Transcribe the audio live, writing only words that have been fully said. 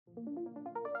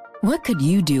What could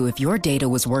you do if your data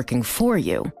was working for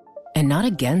you and not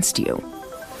against you?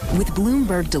 With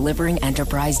Bloomberg delivering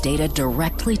enterprise data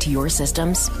directly to your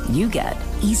systems, you get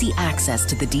easy access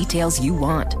to the details you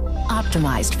want,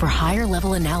 optimized for higher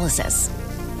level analysis,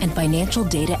 and financial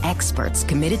data experts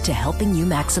committed to helping you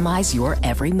maximize your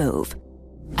every move.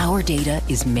 Our data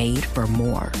is made for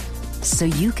more, so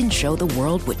you can show the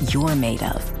world what you're made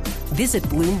of. Visit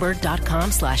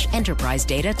Bloomberg.com/enterprise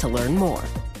data to learn more.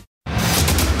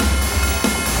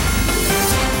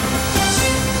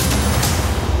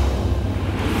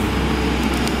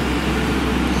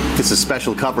 This is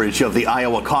special coverage of the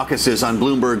Iowa caucuses on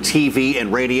Bloomberg TV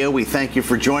and radio. We thank you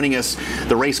for joining us.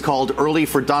 The race called early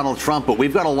for Donald Trump, but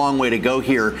we've got a long way to go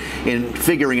here in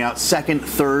figuring out second,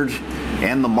 third,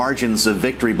 and the margins of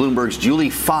victory. Bloomberg's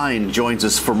Julie Fine joins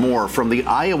us for more from the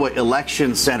Iowa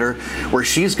Election Center, where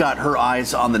she's got her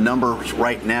eyes on the numbers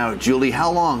right now. Julie,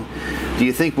 how long do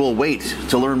you think we'll wait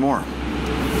to learn more?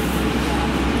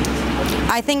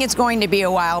 I think it's going to be a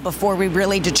while before we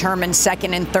really determine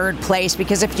second and third place,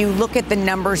 because if you look at the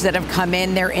numbers that have come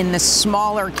in, they're in the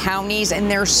smaller counties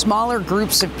and they're smaller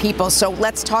groups of people. So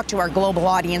let's talk to our global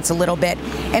audience a little bit.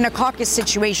 In a caucus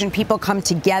situation, people come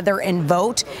together and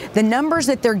vote. The numbers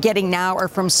that they're getting now are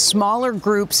from smaller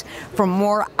groups from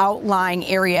more outlying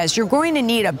areas. You're going to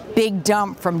need a big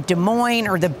dump from Des Moines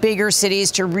or the bigger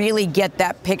cities to really get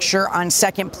that picture on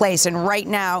second place. And right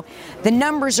now, the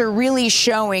numbers are really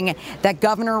showing that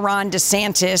Governor Ron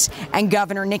DeSantis and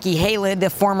Governor Nikki Haley, the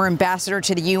former ambassador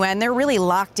to the UN, they're really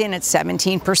locked in at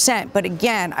 17%. But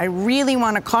again, I really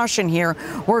want to caution here,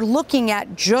 we're looking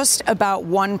at just about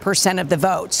 1% of the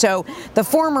vote. So the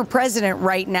former president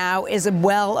right now is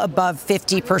well above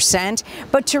 50%.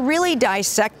 But to really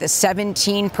dissect the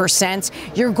 17%,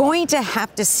 you're going to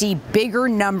have to see bigger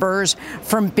numbers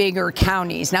from bigger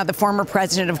counties. Now, the former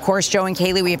president, of course, Joe and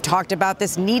Kayleigh, we have talked about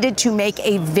this, needed to make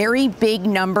a very big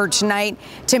number tonight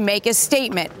to make a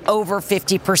statement over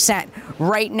 50%.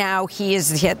 Right now, he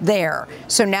is hit there.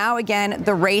 So now, again,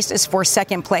 the race is for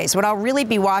second place. What I'll really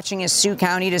be watching is Sioux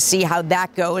County to see how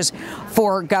that goes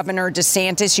for Governor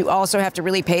DeSantis. You also have to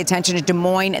really pay attention to Des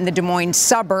Moines and the Des Moines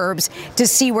suburbs to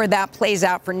see where that plays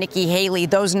out for Nikki Haley.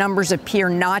 Those numbers appear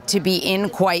not to be in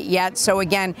quite yet. So,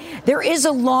 again, there is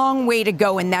a long way to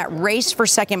go, and that race for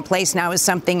second place now is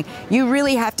something you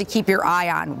really have to keep your eye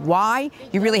on. Why?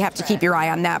 You really have to keep your eye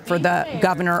on that for the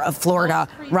governor of Florida,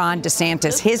 Ron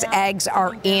DeSantis. His eggs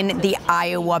are in the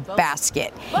Iowa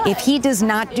basket. If he does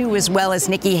not do as well as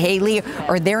Nikki Haley,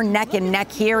 or they're neck and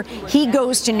neck here, he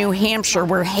goes to New Hampshire,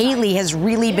 where Haley has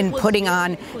really been putting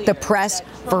on the press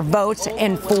for votes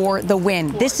and for the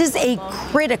win. This is a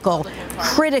critical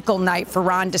night for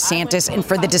Ron DeSantis and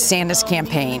for the DeSantis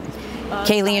campaign.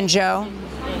 Kayleigh and Joe.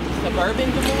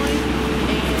 Suburban Des Moines.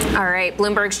 All right,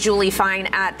 Bloomberg's Julie Fine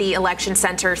at the Election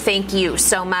Center. Thank you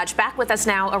so much. Back with us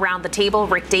now around the table,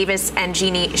 Rick Davis and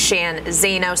Jeannie Sheehan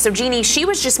Zaino. So, Jeannie, she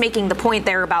was just making the point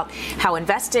there about how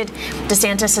invested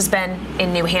DeSantis has been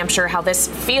in New Hampshire, how this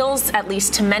feels, at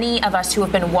least to many of us who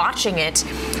have been watching it,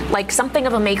 like something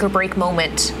of a make or break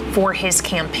moment for his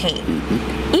campaign.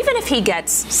 Even if he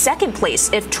gets second place,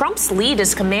 if Trump's lead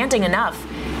is commanding enough,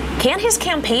 can his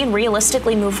campaign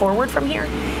realistically move forward from here?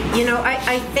 You know,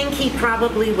 I think he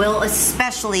probably will,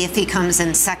 especially if he comes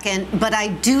in second. But I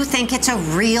do think it's a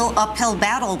real uphill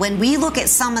battle. When we look at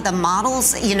some of the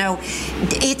models, you know,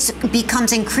 it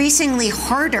becomes increasingly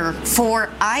harder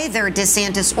for either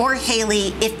DeSantis or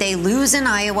Haley, if they lose in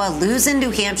Iowa, lose in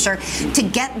New Hampshire, to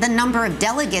get the number of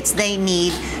delegates they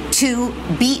need to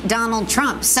beat Donald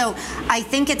Trump. So I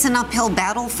think it's an uphill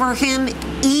battle for him,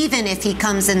 even if he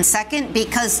comes in second,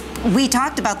 because we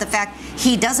talked about the fact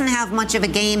he doesn't have much of a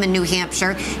game in New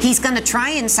Hampshire. He's going to try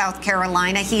in South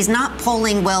Carolina. He's not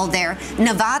polling well there.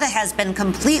 Nevada has been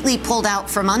completely pulled out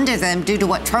from under them due to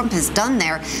what Trump has done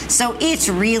there. So it's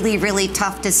really, really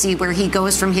tough to see where he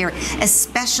goes from here,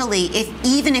 especially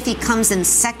even if he comes in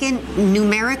second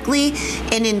numerically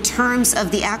and in terms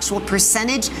of the actual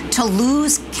percentage, to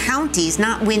lose counties,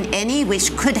 not win any,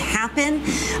 which could happen.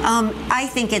 I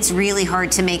think it's really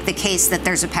hard to make the case that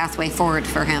there's a pathway forward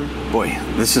for him. Boy,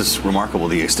 this is remarkable,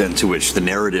 the extent to which the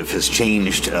narrative has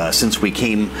changed since we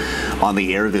came on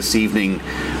the air this evening.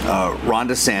 Ron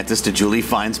DeSantis, to Julie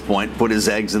Fine's point, put his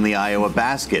eggs in the Iowa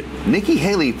basket. Nikki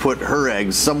Haley put her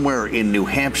eggs somewhere in New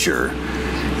Hampshire.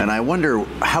 And I wonder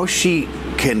how she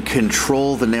can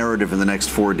control the narrative in the next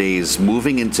 4 days,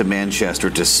 moving into Manchester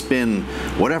to spin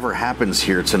whatever happens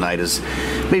here tonight as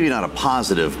maybe not a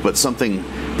positive, but something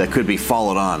that could be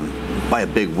followed on by a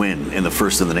big win in the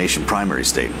first in the nation primary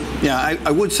state. Yeah,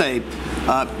 I would say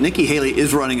Nikki Haley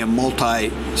is running a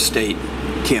multi-state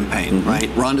campaign, right?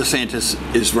 Ron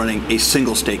DeSantis is running a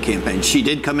single state campaign. She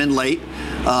did come in late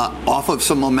off of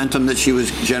some momentum that she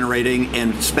was generating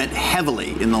and spent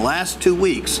heavily. In the last 2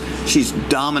 weeks, she's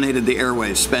dominated the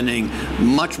airwaves, spending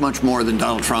much, much more than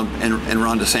Donald Trump and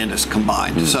Ron DeSantis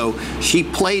combined. So she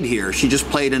played here. She just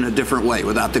played in a different way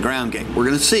without the ground game. We're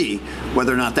going to see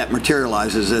whether or not that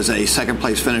materializes as a second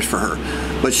place finish for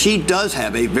her. But she does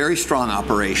have a very strong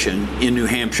operation in New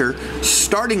Hampshire,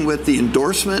 starting with the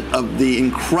endorsement of the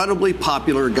incredibly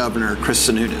popular governor, Chris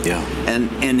Sununu. Yeah.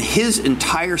 And his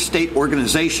entire state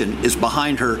organization is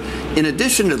behind her, in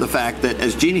addition to the fact that,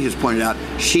 as Jeannie has pointed out,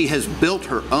 she has built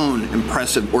her own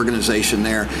impressive organization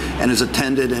there and has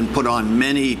attended and put on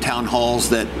many town halls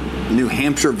that New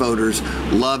Hampshire voters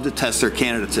love to test their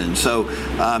candidates in. So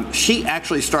she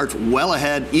actually starts well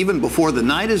ahead, even before the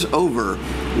night is over,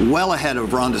 well ahead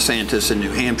of Ron DeSantis in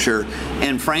New Hampshire,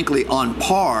 and frankly on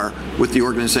par with the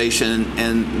organization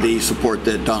and the support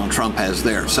that Donald Trump has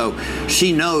there. So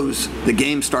she knows the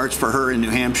game starts for her in New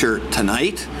Hampshire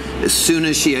tonight. As soon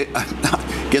as she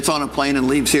gets on a plane and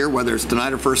leaves here, whether it's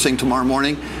tonight or first thing tomorrow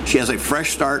morning, she has a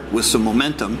fresh start with some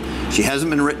momentum. She hasn't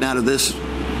been written out of this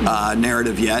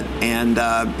narrative yet, and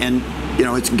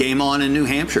it's game on in New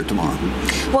Hampshire tomorrow.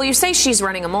 Well, you say she's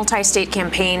running a multi-state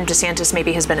campaign. DeSantis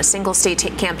maybe has been a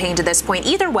single-state campaign to this point.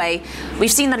 Either way,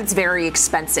 we've seen that it's very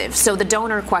expensive. So the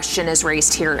donor question is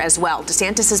raised here as well.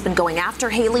 DeSantis has been going after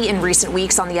Haley in recent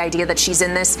weeks on the idea that she's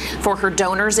in this for her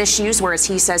donors' issues, whereas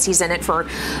he says he's in it for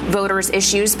voters'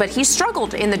 issues. But he's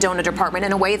struggled in the donor department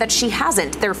in a way that she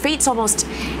hasn't. Their fates almost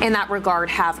in that regard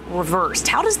have reversed.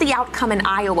 How does the outcome in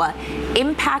Iowa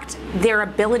impact their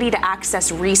ability to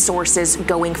access resources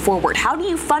going forward? How do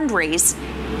you fundraise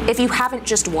if you haven't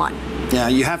just won? Yeah,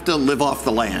 you have to live off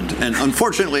the land. And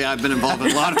unfortunately, I've been involved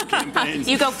in a lot of campaigns.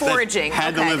 You go foraging.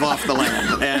 Had to live off the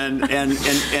land.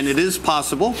 And it is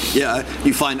possible. Yeah,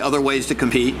 you find other ways to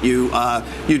compete. You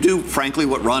do, frankly,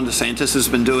 what Ron DeSantis has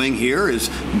been doing here is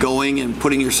going and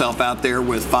putting yourself out there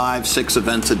with 5-6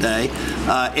 events a day.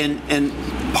 And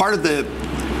part of the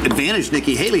advantage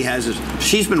Nikki Haley has is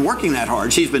she's been working that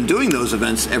hard. She's been doing those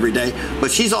events every day,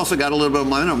 but she's also got a little bit of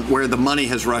momentum where the money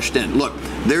has rushed in. Look,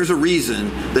 there's a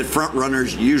reason that front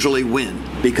runners usually win,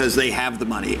 because they have the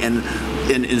money. And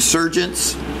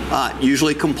insurgents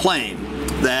usually complain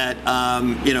that,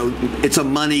 it's a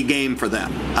money game for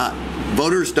them.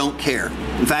 Voters don't care.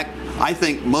 In fact, I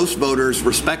think most voters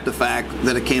respect the fact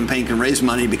that a campaign can raise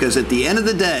money, because at the end of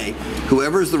the day,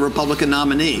 whoever is the Republican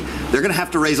nominee, they're going to have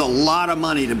to raise a lot of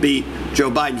money to beat Joe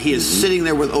Biden. He is sitting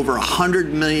there with over $100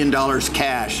 million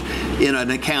cash in an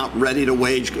account ready to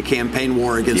wage a campaign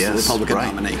war against the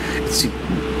Republican nominee. See,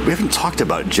 we haven't talked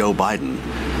about Joe Biden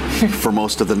for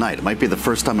most of the night. It might be the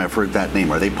first time I've heard that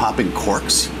name. Are they popping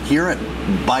corks here at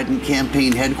Biden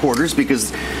campaign headquarters?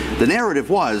 Because the narrative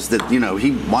was that,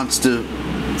 he wants to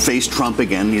face Trump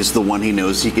again. He's the one he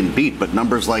knows he can beat. But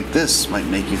numbers like this might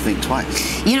make you think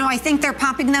twice. I think they're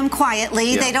popping them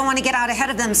quietly. Yeah. They don't want to get out ahead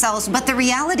of themselves. But the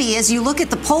reality is, you look at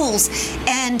the polls,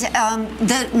 and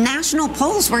the national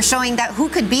polls were showing that who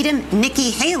could beat him?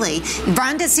 Nikki Haley.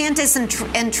 Ron DeSantis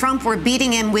and Trump were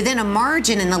beating him within a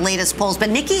margin in the latest polls. But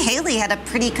Nikki Haley had a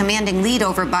pretty commanding lead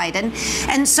over Biden.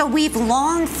 And so we've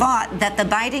long thought that the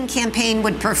Biden campaign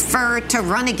would prefer to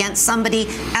run against somebody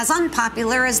as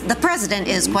unpopular as the president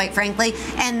is, quite frankly,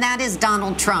 and that is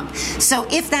Donald Trump. So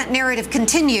if that narrative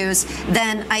continues,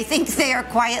 then I think they are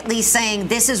quietly saying,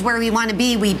 this is where we want to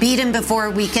be. We beat him before,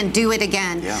 we can do it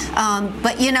again. Yeah.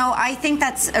 But I think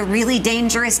that's a really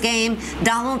dangerous game.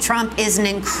 Donald Trump is an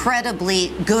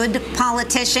incredibly good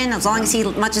politician, as long as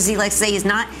much as he likes to say he's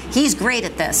not. He's great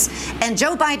at this. And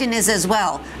Joe Biden is as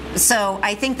well. So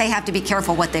I think they have to be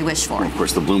careful what they wish for. Well, of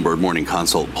course, the Bloomberg Morning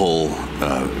Consult poll,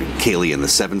 Kaylee, in the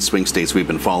 7 swing states we've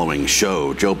been following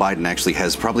show Joe Biden actually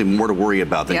has probably more to worry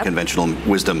about than conventional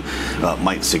wisdom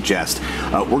might suggest.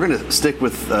 We're going to stick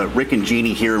with Rick and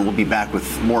Jeannie here, and we'll be back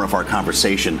with more of our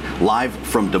conversation live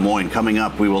from Des Moines. Coming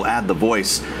up, we will add the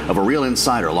voice of a real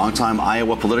insider, longtime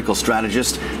Iowa political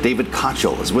strategist David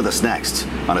Kochel is with us next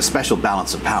on a special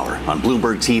Balance of Power on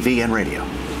Bloomberg TV and radio.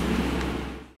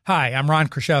 Hi, I'm Ron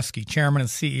Kraszewski, Chairman and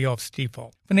CEO of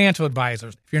Stifel Financial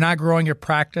Advisors. If you're not growing your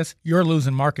practice, you're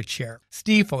losing market share.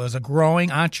 Stifel is a growing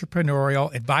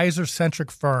entrepreneurial, advisor-centric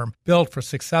firm built for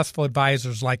successful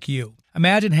advisors like you.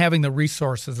 Imagine having the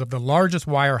resources of the largest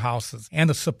wirehouses and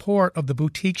the support of the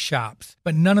boutique shops,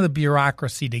 but none of the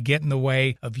bureaucracy to get in the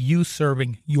way of you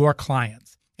serving your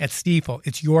clients. At Stifel,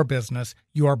 it's your business,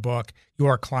 your book,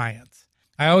 your clients.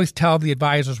 I always tell the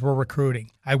advisors we're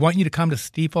recruiting, I want you to come to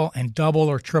Stifel and double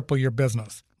or triple your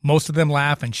business. Most of them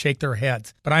laugh and shake their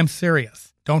heads, but I'm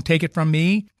serious. Don't take it from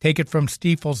me. Take it from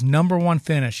Stifel's #1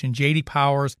 finish in J.D.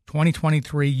 Power's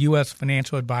 2023 U.S.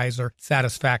 Financial Advisor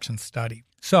Satisfaction Study.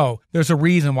 So, there's a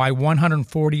reason why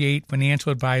 148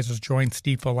 financial advisors joined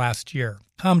Stifel last year.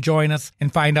 Come join us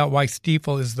and find out why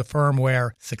Stifel is the firm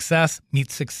where success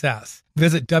meets success.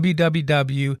 Visit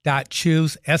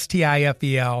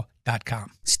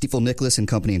www.choosestifel.com. Stifel Nicholas and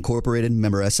Company Incorporated,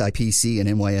 member SIPC and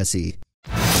NYSE.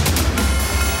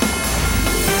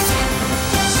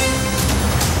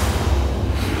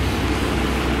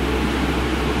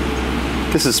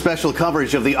 This is special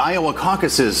coverage of the Iowa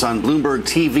caucuses on Bloomberg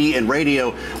TV and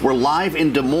radio. We're live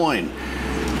in Des Moines.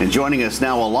 And joining us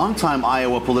now, a longtime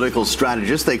Iowa political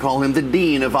strategist. They call him the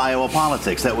Dean of Iowa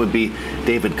politics. That would be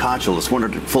David Kochel. It's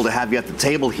wonderful to have you at the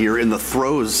table here in the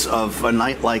throes of a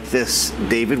night like this.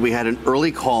 David, we had an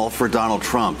early call for Donald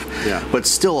Trump, but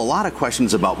still a lot of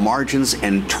questions about margins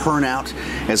and turnout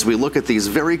as we look at these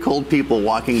very cold people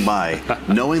walking by.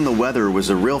 Knowing the weather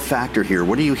was a real factor here.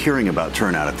 What are you hearing about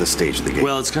turnout at this stage of the game?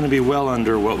 Well, it's going to be well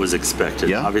under what was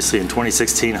expected. Obviously, in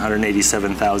 2016,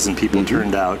 187,000 people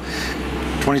turned out.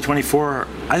 2024,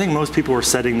 I think most people were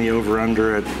setting the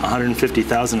over-under at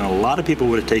 150,000, and a lot of people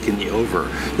would have taken the over.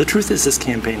 The truth is this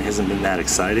campaign hasn't been that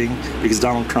exciting because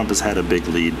Donald Trump has had a big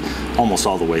lead almost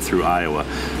all the way through Iowa.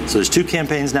 So there's two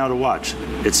campaigns now to watch.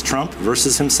 It's Trump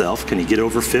versus himself. Can he get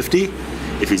over 50?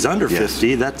 If he's under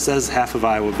 50, that says half of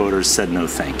Iowa voters said no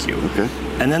thank you.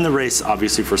 And then the race,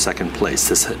 obviously, for second place.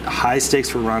 This high stakes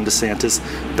for Ron DeSantis.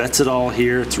 Bets it all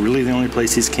here. It's really the only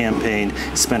place he's campaigned.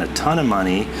 He spent a ton of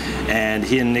money, and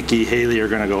he and Nikki Haley are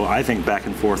going to go, I think, back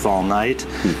and forth all night.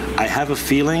 I have a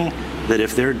feeling that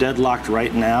if they're deadlocked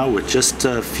right now with just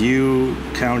a few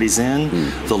counties in,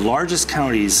 the largest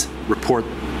counties report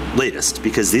latest,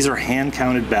 because these are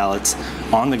hand-counted ballots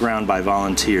on the ground by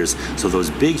volunteers. So those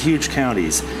big, huge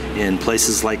counties in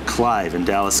places like Clive and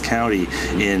Dallas County,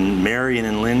 in Marion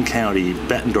and Lynn County,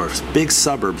 Bettendorf, big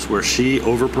suburbs where she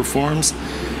overperforms,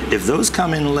 if those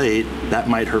come in late, that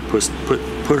might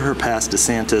put her past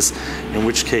DeSantis, in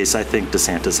which case I think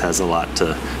DeSantis has a lot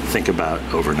to think about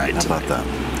overnight. How about that?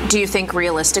 Do you think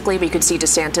realistically we could see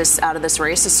DeSantis out of this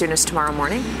race as soon as tomorrow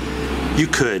morning? You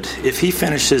could. If he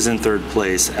finishes in third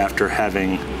place after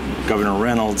having Governor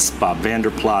Reynolds, Bob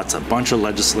Vander Plaats, a bunch of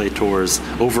legislators,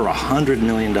 over $100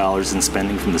 million in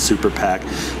spending from the super PAC,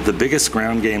 the biggest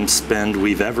ground game spend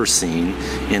we've ever seen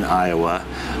in Iowa.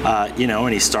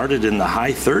 And he started in the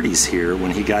high 30s here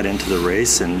when he got into the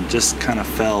race and just kind of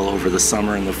fell over the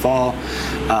summer and the fall.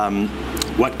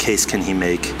 What case can he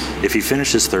make? If he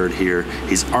finishes third here,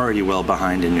 he's already well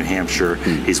behind in New Hampshire.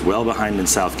 He's well behind in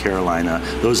South Carolina.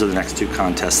 Those are the next two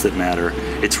contests that matter.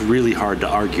 It's really hard to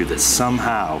argue that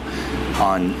somehow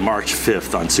on March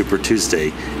 5th, on Super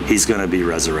Tuesday, he's going to be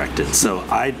resurrected. So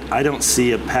I don't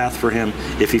see a path for him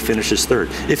if he finishes third.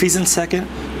 If he's in second,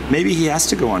 maybe he has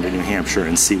to go on to New Hampshire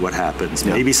and see what happens.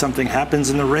 Maybe something happens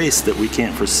in the race that we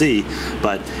can't foresee,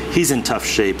 but he's in tough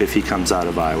shape if he comes out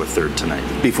of Iowa third tonight.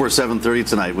 Before 7:30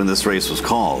 tonight, when this race was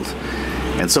called,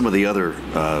 and some of the other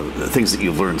things that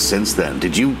you've learned since then,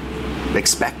 did you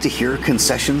expect to hear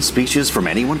concession speeches from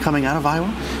anyone coming out of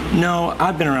Iowa? No,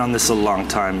 I've been around this a long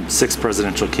time, 6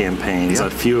 presidential campaigns, a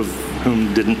few of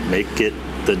whom didn't make it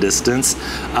the distance.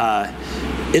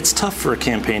 It's tough for a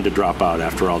campaign to drop out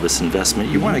after all this investment.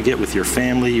 You want to get with your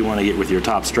family, you want to get with your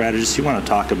top strategists, you want to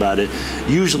talk about it.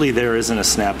 Usually there isn't a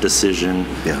snap decision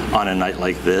on a night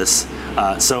like this.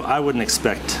 So I wouldn't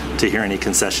expect to hear any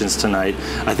concessions tonight.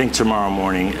 I think tomorrow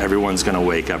morning everyone's going to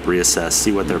wake up, reassess,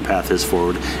 see what their path is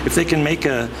forward. If they can make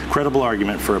a credible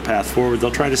argument for a path forward,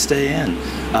 they'll try to stay in.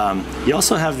 You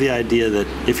also have the idea that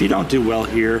if you don't do well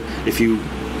here, if you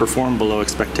perform below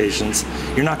expectations,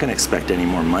 you're not going to expect any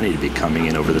more money to be coming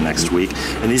in over the next week.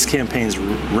 And these campaigns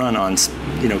run on,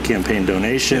 campaign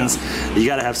donations. You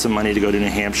got to have some money to go to New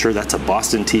Hampshire. That's a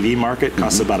Boston TV market.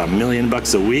 Costs about $1 million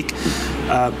a week.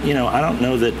 I don't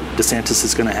know that DeSantis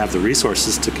is going to have the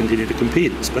resources to continue to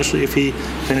compete, especially if he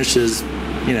finishes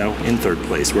in third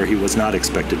place, where he was not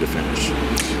expected to finish.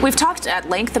 We've talked at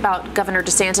length about Governor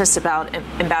DeSantis, about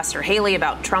Ambassador Haley,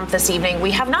 about Trump this evening.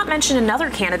 We have not mentioned another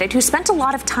candidate who spent a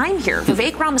lot of time here,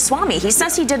 Vivek Ramaswamy. He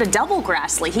says he did a double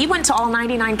Grassley. He went to all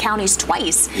 99 counties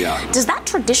twice. Does that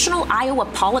traditional Iowa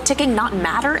politicking not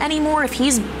matter anymore if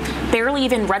he's barely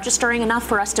even registering enough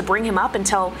for us to bring him up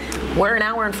until we're an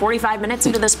hour and 45 minutes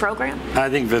into this program? I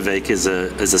think Vivek is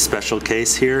a special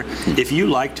case here. If you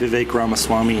liked Vivek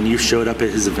Ramaswamy and you showed up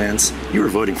at his events, you were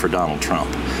voting for Donald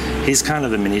Trump. he's kind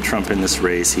of the mini Trump in this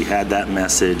race. He had that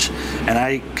message, and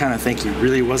I kind of think he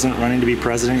really wasn't running to be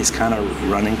president. He's kind of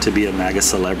running to be a MAGA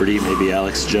celebrity, maybe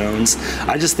Alex Jones.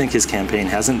 I just think his campaign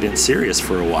hasn't been serious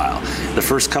for a while. The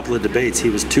first couple of debates, he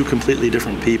was two completely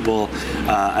different people.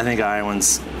 I think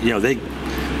Iowans, they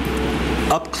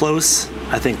up close,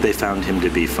 I think they found him to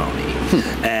be phony.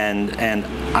 And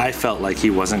I felt like he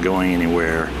wasn't going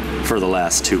anywhere for the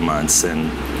last 2 months, and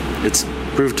it's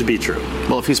proved to be true.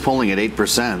 Well, if he's polling at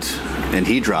 8% and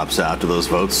he drops out, do those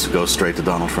votes go straight to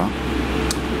Donald Trump?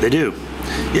 They do.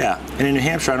 Yeah, and in New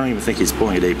Hampshire, I don't even think he's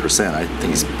polling at 8%. I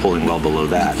think he's polling well below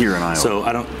that. Here in Iowa. So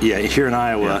here in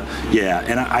Iowa,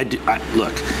 and I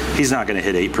look, he's not going to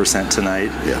hit 8%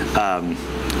 tonight. Yeah.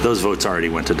 Those votes already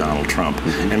went to Donald Trump,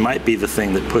 and might be the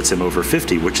thing that puts him over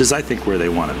 50, which is, I think, where they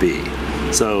want to be.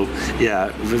 So,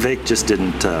 yeah, Vivek just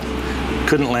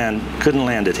couldn't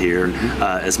land it here.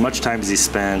 As much time as he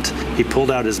spent, he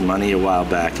pulled out his money a while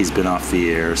back. He's been off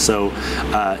the air. So,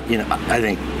 I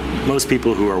think most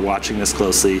people who are watching this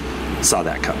closely saw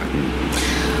that coming.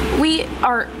 We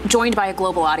are joined by a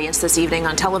global audience this evening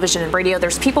on television and radio.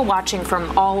 There's people watching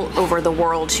from all over the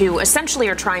world who essentially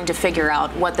are trying to figure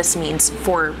out what this means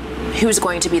for who's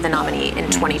going to be the nominee in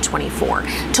 2024.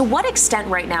 To what extent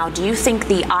right now do you think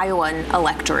the Iowan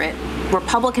electorate,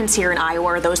 Republicans here in Iowa,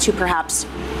 are those who perhaps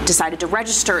decided to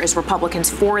register as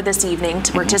Republicans for this evening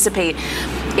to participate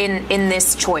in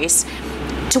this choice,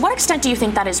 to what extent do you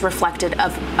think that is reflected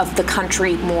of the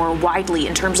country more widely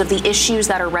in terms of the issues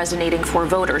that are resonating for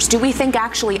voters? Do we think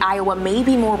actually Iowa may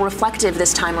be more reflective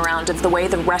this time around of the way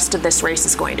the rest of this race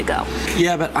is going to go?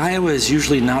 Yeah, but Iowa is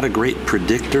usually not a great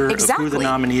predictor of who the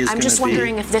nominee is going to be. I'm just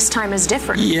wondering if this time is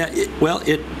different. Yeah,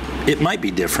 it might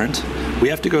be different. We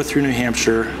have to go through New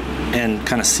Hampshire and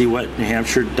kind of see what New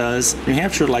Hampshire does. New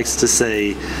Hampshire likes to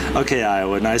say, okay,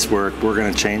 Iowa, nice work, we're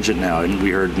going to change it now. And we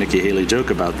heard Nikki Haley joke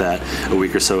about that a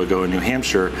week or so ago in New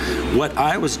Hampshire. What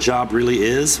Iowa's job really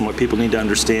is, and what people need to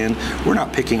understand, we're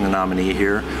not picking the nominee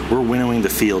here. We're winnowing the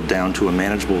field down to a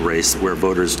manageable race where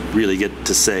voters really get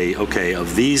to say, okay,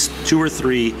 of these 2 or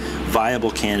 3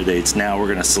 viable candidates, now we're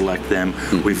going to select them.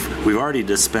 We've already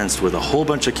dispensed with a whole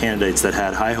bunch of candidates that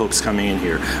had high hopes coming in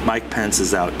here. Mike Pence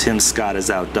is out, Tim Scott is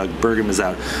out, Doug Burgum is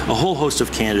out. A whole host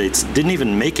of candidates didn't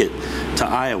even make it to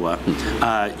Iowa.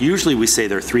 Usually we say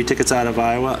there are 3 tickets out of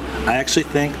Iowa. I actually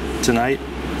think tonight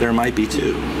there might be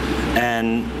 2.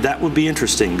 And that would be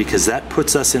interesting because that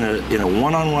puts us in a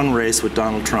one-on-one race with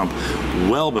Donald Trump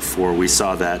well before we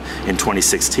saw that in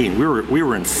 2016. We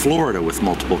were in Florida with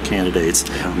multiple candidates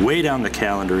way down the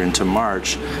calendar into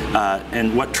March.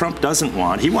 And what Trump doesn't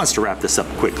want, he wants to wrap this up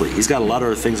quickly. He's got a lot of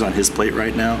other things on his plate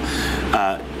right now.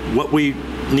 What we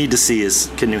need to see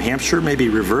is, can New Hampshire maybe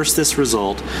reverse this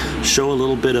result, show a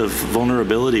little bit of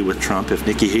vulnerability with Trump if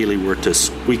Nikki Haley were to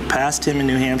squeak past him in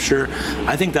New Hampshire?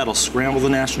 I think that'll scramble the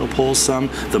national polls some.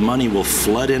 The money will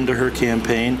flood into her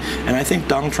campaign, and I think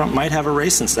Donald Trump might have a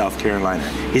race in South Carolina.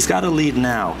 He's got a lead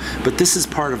now, but this is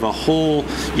part of a whole,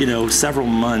 several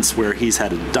months where he's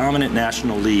had a dominant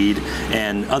national lead,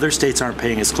 and other states aren't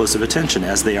paying as close of attention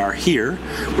as they are here,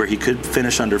 where he could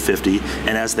finish under 50,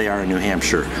 and as they are in New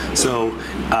Hampshire. So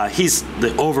he's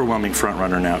the overwhelming front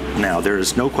runner now. There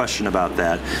is no question about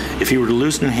that. If he were to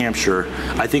lose New Hampshire,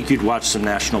 I think you'd watch some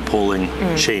national polling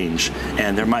change,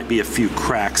 and there might be a few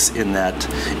cracks in that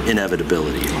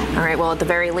inevitability. All right, well, at the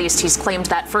very least, he's claimed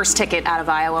that first ticket out of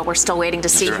Iowa. We're still waiting to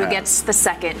see who gets the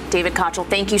second. David Kochel,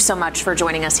 thank you so much for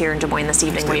joining us here in Des Moines this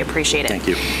evening. We appreciate it. Thank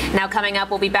you. Now coming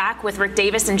up, we'll be back with Rick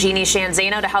Davis and Jeannie Sheehan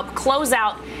Zaino to help close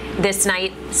out this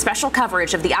night. Special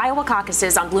coverage of the Iowa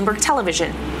caucuses on Bloomberg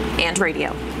Television and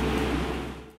radio.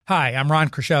 Hi, I'm Ron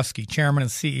Kraszewski, Chairman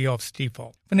and CEO of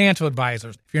Stifel. Financial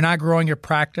advisors, if you're not growing your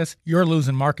practice, you're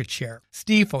losing market share.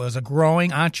 Stifel is a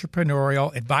growing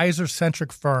entrepreneurial,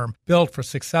 advisor-centric firm built for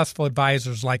successful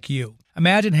advisors like you.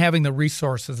 Imagine having the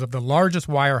resources of the largest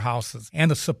wirehouses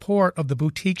and the support of the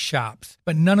boutique shops,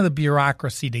 but none of the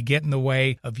bureaucracy to get in the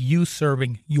way of you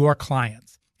serving your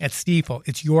clients. At Stifel,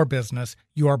 it's your business,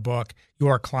 your book,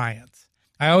 your clients.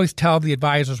 I always tell the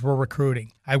advisors we're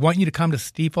recruiting, I want you to come to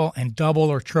Stifel and double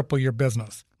or triple your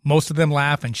business. Most of them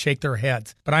laugh and shake their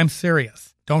heads, but I'm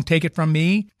serious. Don't take it from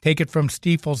me. Take it from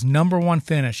Stifel's #1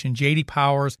 finish in J.D.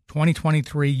 Power's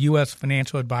 2023 U.S.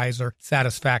 Financial Advisor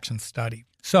Satisfaction Study.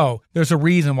 So, there's a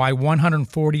reason why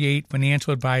 148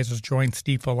 financial advisors joined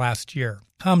Stifel last year.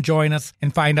 Come join us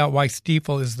and find out why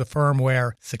Stifel is the firm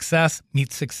where success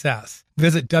meets success.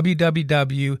 Visit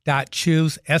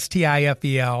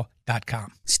www.choosestifel.com.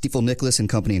 Stifel Nicholas and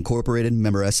Company Incorporated,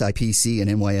 member SIPC and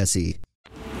NYSE.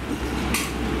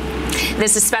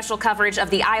 This is special coverage of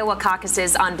the Iowa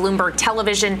caucuses on Bloomberg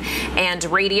Television and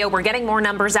radio. We're getting more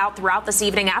numbers out throughout this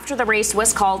evening after the race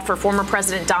was called for former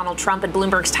President Donald Trump, and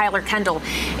Bloomberg's Tyler Kendall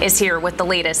is here with the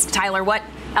latest. Tyler, what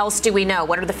else do we know?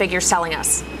 What are the figures telling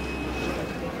us?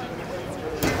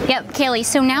 Yep, Kaylee.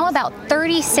 So now about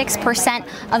 36%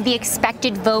 of the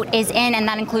expected vote is in, and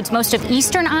that includes most of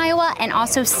eastern Iowa and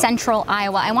also central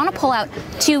Iowa. I want to pull out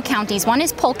two counties. One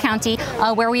is Polk County,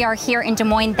 where we are here in Des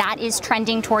Moines. That is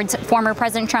trending towards former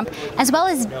President Trump, as well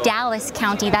as Dallas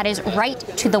County. That is right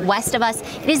to the west of us.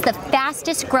 It is the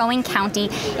fastest growing county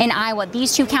in Iowa.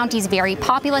 These two counties very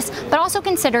populous, but also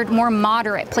considered more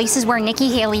moderate, places where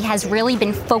Nikki Haley has really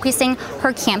been focusing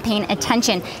her campaign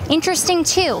attention. Interesting,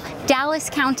 too, Dallas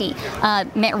County.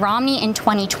 Mitt Romney in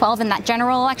 2012 in that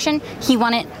general election, he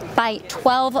won it by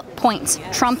 12 points.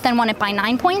 Trump then won it by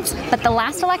 9 points, but the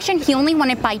last election, he only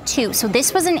won it by 2. So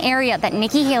this was an area that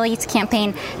Nikki Haley's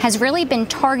campaign has really been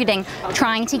targeting,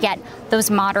 trying to get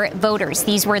those moderate voters.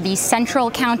 These were the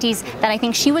central counties that I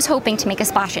think she was hoping to make a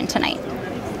splash in tonight.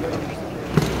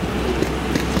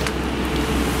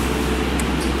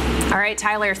 All right,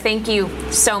 Tyler, thank you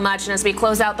so much. And as we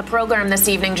close out the program this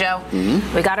evening, Joe,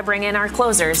 we got to bring in our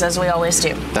closers, as we always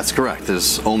do. That's correct.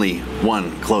 There's only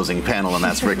one closing panel, and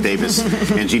that's Rick Davis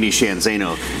and Jeannie Sheehan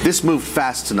Zaino. This moved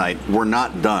fast tonight. We're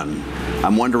not done.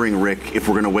 I'm wondering, Rick, if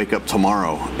we're going to wake up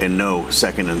tomorrow and know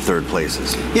second and third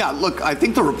places. Yeah, look, I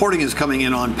think the reporting is coming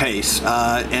in on pace.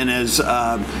 And as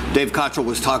Dave Cottrell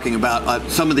was talking about,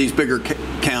 some of these bigger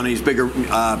counties, bigger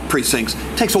precincts,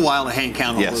 it takes a while to hand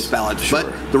count all those ballots. Sure.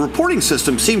 But the reporting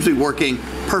system seems to be working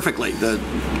perfectly. The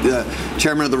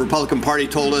chairman of the Republican Party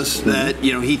told us that,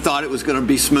 he thought it was going to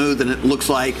be smooth, and it looks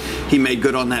like he made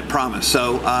good on that promise.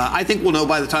 So I think we'll know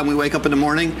by the time we wake up in the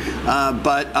morning.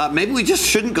 But maybe we just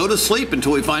shouldn't go to sleep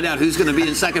until we find out who's going to be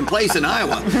in second place in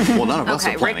Iowa. Well, none of us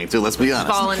are planning to, let's be honest.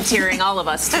 Volunteering all of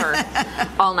us for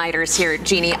all-nighters here,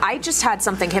 Jeannie. I just had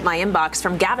something hit my inbox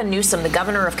from Gavin Newsom, the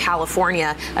governor of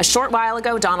California. A short while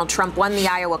ago, Donald Trump won the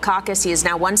Iowa caucus. He is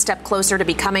now one step closer to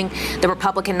becoming the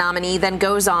Republican nominee, then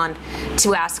goes on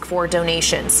to ask for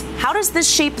donations. How does this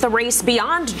shape the race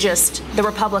beyond just the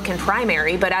Republican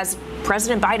primary, but as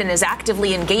President Biden is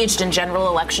actively engaged in general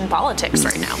election politics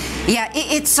right now? Yeah,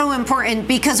 it's so important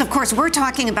because, of course, we're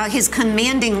talking about his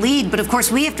commanding lead, but of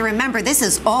course we have to remember this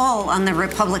is all on the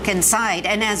Republican side.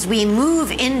 And as we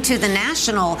move into the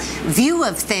national view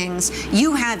of things,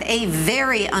 you have a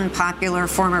very unpopular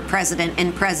former president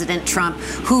in President Trump,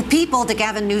 who people, to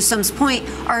Gavin Newsom's point,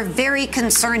 are very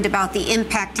concerned about the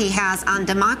impact he has on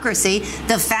democracy.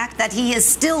 The fact that he is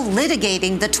still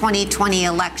litigating the 2020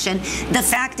 election. The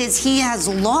fact is he has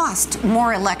lost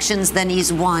more elections than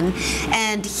he's won,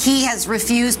 and he has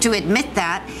refused to admit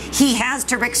that. He has,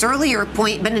 to Rick's earlier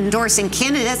point, been endorsing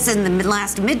candidates in the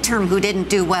last midterm who didn't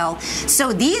do well.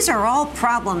 So these are all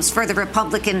problems for the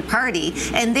Republican Party,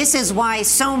 and this is why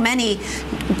so many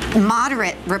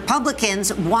moderate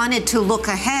Republicans wanted to look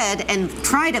ahead and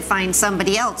try to find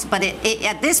somebody else. But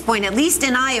at this point, at least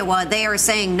in Iowa, they are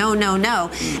saying no, no, no.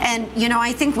 And,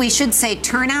 I think we should say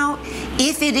turnout,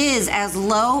 if it is as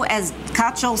low as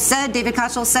David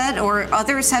Cottrell said, or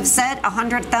others have said,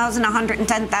 100,000,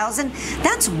 110,000,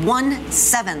 that's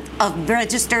 1/7 of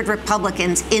registered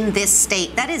Republicans in this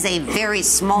state. That is a very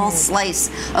small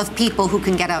slice of people who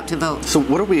can get out to vote. So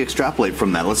what do we extrapolate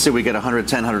from that? Let's say we get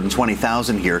 110,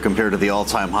 120,000 here compared to the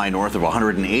all-time high north of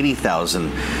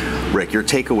 180,000. Rick, your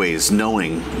takeaways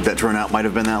knowing that turnout might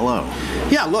have been that low?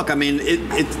 Yeah, look, I mean,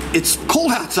 it's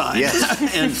cold outside. Yes.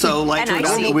 And so, like, for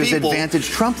normal it was people, advantage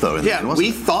Trump, though.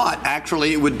 We thought,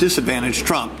 actually, it would disadvantage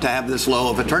Trump to have this low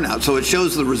of a turnout. So it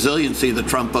shows the resiliency of the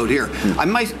Trump vote here. I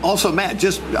might also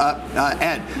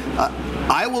add,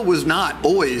 Iowa was not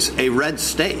always a red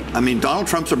state. I mean, Donald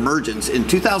Trump's emergence in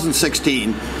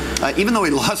 2016, even though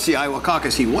he lost the Iowa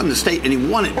caucus, he won the state, and he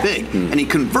won it big. And he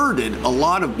converted a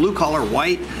lot of blue-collar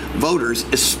white voters,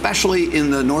 especially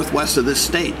in the northwest of this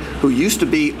state, who used to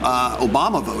be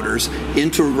Obama voters,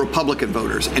 into Republican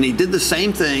voters. And he did the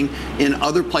same thing in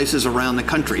other places around the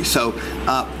country. So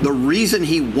the reason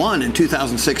he won in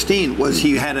 2016 was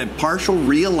he had a partial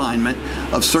realignment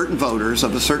of certain voters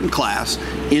of a certain class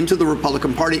into the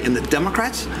Republican Party, and the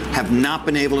Democrats have not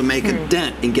been able to make a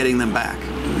dent in getting them back.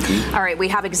 All right, we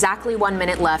have exactly 1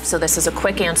 minute left, so this is a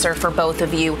quick answer for both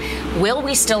of you. Will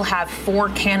we still have 4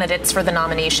 candidates for the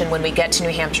nomination when we get to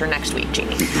New Hampshire next week,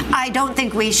 Jeannie? I don't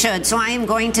think we should, so I am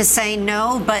going to say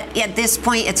no, but at this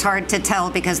point it's hard to tell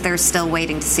because they're still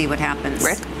waiting to see what happens.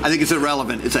 Rick? I think it's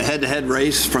irrelevant. It's a head-to-head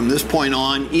race from this point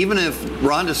on. Even if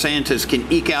Ron DeSantis can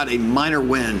eke out a minor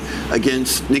win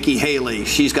against Nikki Haley,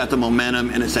 she's got the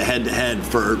momentum, and it's a head-to-head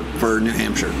for New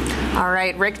Hampshire. All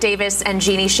right, Rick Davis and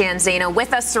Jeannie Sheehan Zaino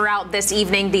with us throughout this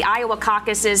evening. The Iowa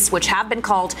caucuses, which have been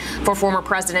called for former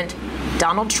President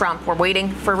Donald Trump. We're waiting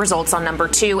for results on number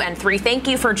 2 and 3. Thank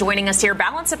you for joining us here.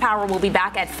 Balance of Power will be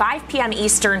back at 5 p.m.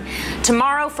 Eastern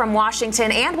tomorrow from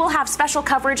Washington, and we'll have special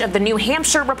coverage of the New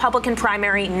Hampshire Republican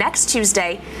primary next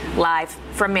Tuesday, live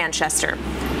from Manchester.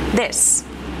 This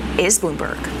is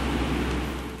Bloomberg.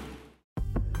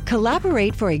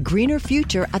 Collaborate for a greener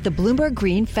future at the Bloomberg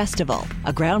Green Festival,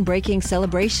 a groundbreaking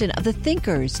celebration of the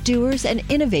thinkers, doers, and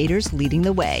innovators leading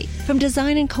the way. From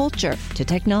design and culture to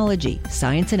technology,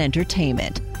 science, and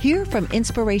entertainment. Hear from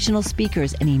inspirational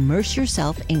speakers and immerse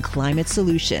yourself in climate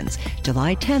solutions.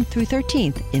 July 10th through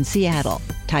 13th in Seattle.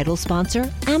 Title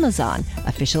sponsor, Amazon.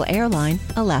 Official airline,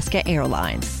 Alaska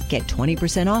Airlines. Get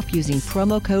 20% off using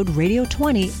promo code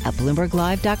radio20 at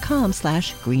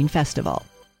BloombergLive.com/Green Festival.